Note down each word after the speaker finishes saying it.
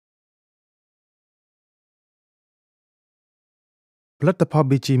ផលិតផល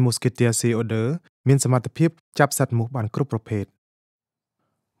BG-Mosquitaire CO2 មានសមត្ថភាពចាប់សត្វមូសបានគ្រប់ប្រភេទ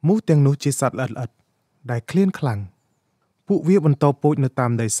មូសទាំងនោះជាសត្វល្អិតៗដែលឃ្លានខ្លាំងពួកវាបន្តពូជនៅតា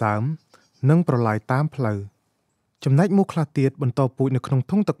មដីសើមនិងប្រឡាយតាមផ្លូវចំណែកមូសខ្លះទៀតបន្តពូជនៅក្នុង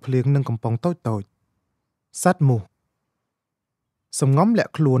ធុងទឹកភ្លៀងនិងកំប៉ុងតូចៗសត្វមូសសំងំលា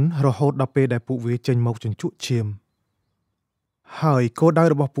ក់ខ្លួនរហូតដល់ពេលដែលពួកវាចេញមកជញ្ជក់ឈាមហើយគោលដៅ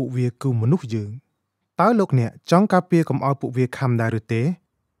របស់ពួកវាគឺមនុស្សយើងតើលោកអ្នកចង់ការពារកុំឲ្យពួកវាខាំដែរឬទេ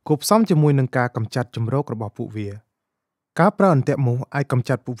គួបផ្សំជាមួយនឹងការកម្ចាត់ជំរករបស់ពួកវាការប្រើអន្ទាក់មូសអាចកម្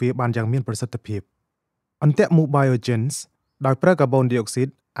ចាត់ពួកវាបានយ៉ាងមានប្រសិទ្ធភាពអន្ទាក់មូស biogens ដោយប្រើកាបូនឌីអុកស៊ីត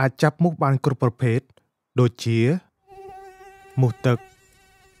អាចចាប់មូសបានគ្រប់ប្រភេទដូចជាមូសទឹក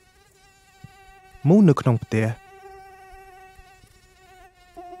មូសនៅក្នុងផ្ទះ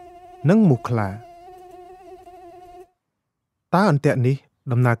និងមូសខ្លាតើអន្ទាក់នេះ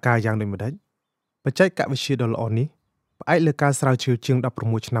ដំណើរការយ៉ាងដូចម្តេចបច្ចេកវិទ្យាដ៏ល្អនេះផ្អែកលើការស្រាវជ្រាវជាង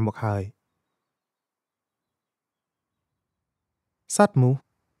16ឆ្នាំមកហើយសត្វមូស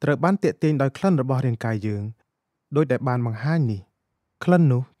ត្រូវបានទាក់ទាញដោយក្លិនរបស់រាងកាយយើងដោយដែលបានបង្ហាញនេះក្លិន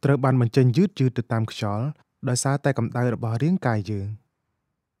នោះត្រូវបានបញ្ចេញយឺតៗទៅតាមខ្យល់ដោយសារតែកម្ដៅរបស់រាងកាយយើង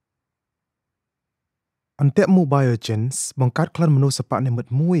អន្ទាក់មូស biogens បង្កើតក្លិនមនុស្សសពនិមិត្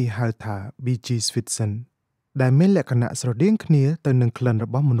តមួយហៅថា BG-Mosquitaire ដែលមានលក្ខណៈស្រដៀងគ្នាទៅនឹងក្លិនរ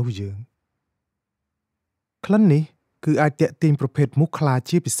បស់មនុស្សយើងក្លិននេះគឺអាចទាក់ទាញប្រភេទមូសខ្លា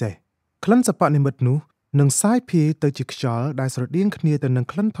ជាពិសេសក្លិនសពនិមិត្តនោះនឹងសាយភាយទៅជាខ្យល់ដែលស្រដៀងគ្នាទៅនឹង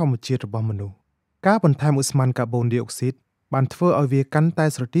ក្លិនធម្មជាតិរបស់មនុស្សការបន្ថែមឧស្ម័នកាបូនឌីអុកស៊ីតបានធ្វើឲ្យវាកាន់តែ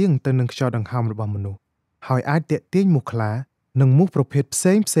ស្រដៀងទៅនឹងខ្យល់ដង្ហើមរបស់មនុស្សហើយអាចទាក់ទាញមូសខ្លានិងមូសប្រភេទផ្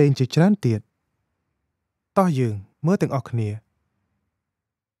សេងជាច្រើនទៀតតោះយើងមើលទាំងអស់គ្នា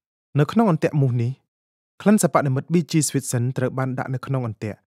នៅក្នុងអន្ទាក់មូសនេះក្លិនសពនិមិត្ត BG-Mosquitaire ត្រូវបានដាក់នៅក្នុងអន្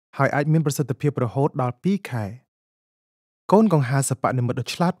ទាក់ហើយអាចមានប្រសិទ្ធភាពរហូតដល់2ខែកូនកង្ហារសពនិមិត្តដ៏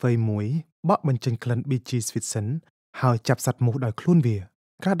ឆ្លាតវៃមួយបក់បញ្ចេញក្លិន BG-Mosquitaire ហើយចាប់សត្វមូសដោយខ្លួនវា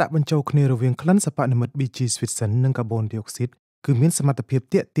ការដាក់បញ្ចូលគ្នារវាងក្លិនសពនិមិត្ត BG-Mosquitaire និងកាបូនឌីអុកស៊ីតគឺមានសមត្ថភាព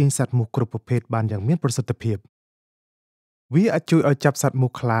ទាក់ទាញសត្វមូសគ្រប់ប្រភេទបានយ៉ាងមានប្រសិទ្ធភាពវាអាចជួយឲ្យចាប់សត្វមូ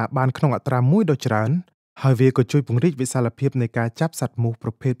សខ្លាបានក្នុងអត្រាមួយដ៏ច្រើនហើយវាក៏ជួយពង្រីកវិសាលភាពនៃការចាប់សត្វមូសប្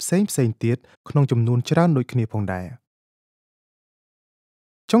រភេទផ្សេងទៀតក្នុងចំនួនច្រើនដូចគ្នាផងដែរ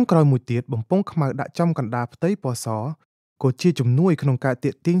ចុងក្រោយមួយទៀតបំពង់ខ្មៅដាក់ចំកណ្ដាលផ្ទៃពណ៌សក៏ជាជំនួយក្នុងការទា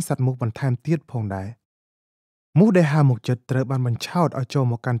ក់ទាញសត្វមូសបន្ថែមទៀតផងដែរមូសដែលហើរមកជិតត្រូវបានបញ្ឆោតឲ្យចូល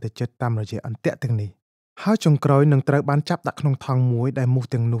មកកាន់តែជិតតាមរយៈអន្ទាក់ទាំងនេះហើយចុងក្រោយនឹងត្រូវបានចាប់ដាក់ក្នុងថង់មួយដែលមូស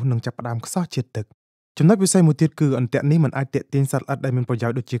ទាំងនោះនឹងចាប់ផ្ដើមខ្សោះជាតិទឹកចំណុចពិសេសមួយទៀតគឺអន្ទាក់នេះមិនអាចទាក់ទាញសត្វល្អិតដែលមានប្រយោ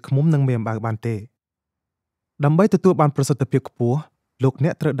ជន៍ដូចជាឃ្មុំនិងមេអំបៅបានទេដើម្បីទទួលបានប្រសិទ្ធភាពខ្ពស់លោកអ្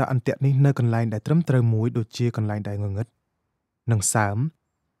នកត្រូវដាក់អន្ទាក់នេះនៅកន្លែងដែលត្រឹមត្រូវមួយដូចជាកន្លែងដែលងងឹតនិងសើម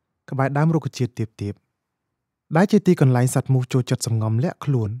ក្បែរដើមរុក្ខជាតិទាបៗដែលជាទីកន្លែងសត្វមូសចូលចិត្តសំងំលាក់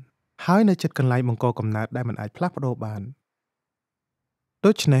ខ្លួនហើយនៅជិតកន្លែងបង្កកំណើតដែលមិនអាចផ្លាស់ប្ដូរបាន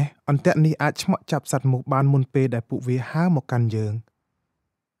ដូច្នេះអន្ទាក់នេះអាចឆ្មក់ចាប់សត្វមូសបានមុនពេលដែលពួកវាហើរមកកាន់យើង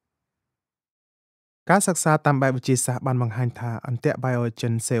ការសិក្សាតាមបែបវិទ្យាសាស្ត្របានបង្ហាញថាអន្ទាក់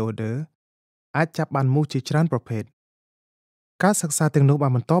biogens CO2 អាចចាប់បានមូសជាច្រើនប្រភេទការសិក្សាទាំងនោះបា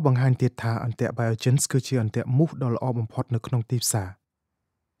នបន្តបង្ហាញទៀតថាអន្ទាក់ biogens គឺជាអន្ទាក់មូសដ៏ល្អបំផុតនៅក្នុងទីផ្សារ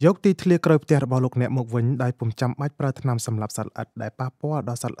យកទីធ្លាក្រោយផ្ទះរបស់លោកអ្នកមកវិញដោយពុំចាំបាច់ប្រើថ្នាំសម្លាប់សត្វល្អិតដែលប៉ះពាល់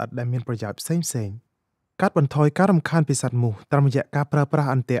ដល់សត្វល្អិតដែលមានប្រយោជន៍ផ្សេងកាត់បន្ថយការរំខានពីសត្វមូសតាមរយៈការប្រើប្រាស់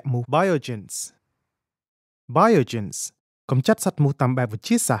អន្ទាក់មូស biogens កម្ចាត់សត្វមូសតាមបែបវិទ្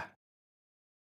យាសាស្ត្រ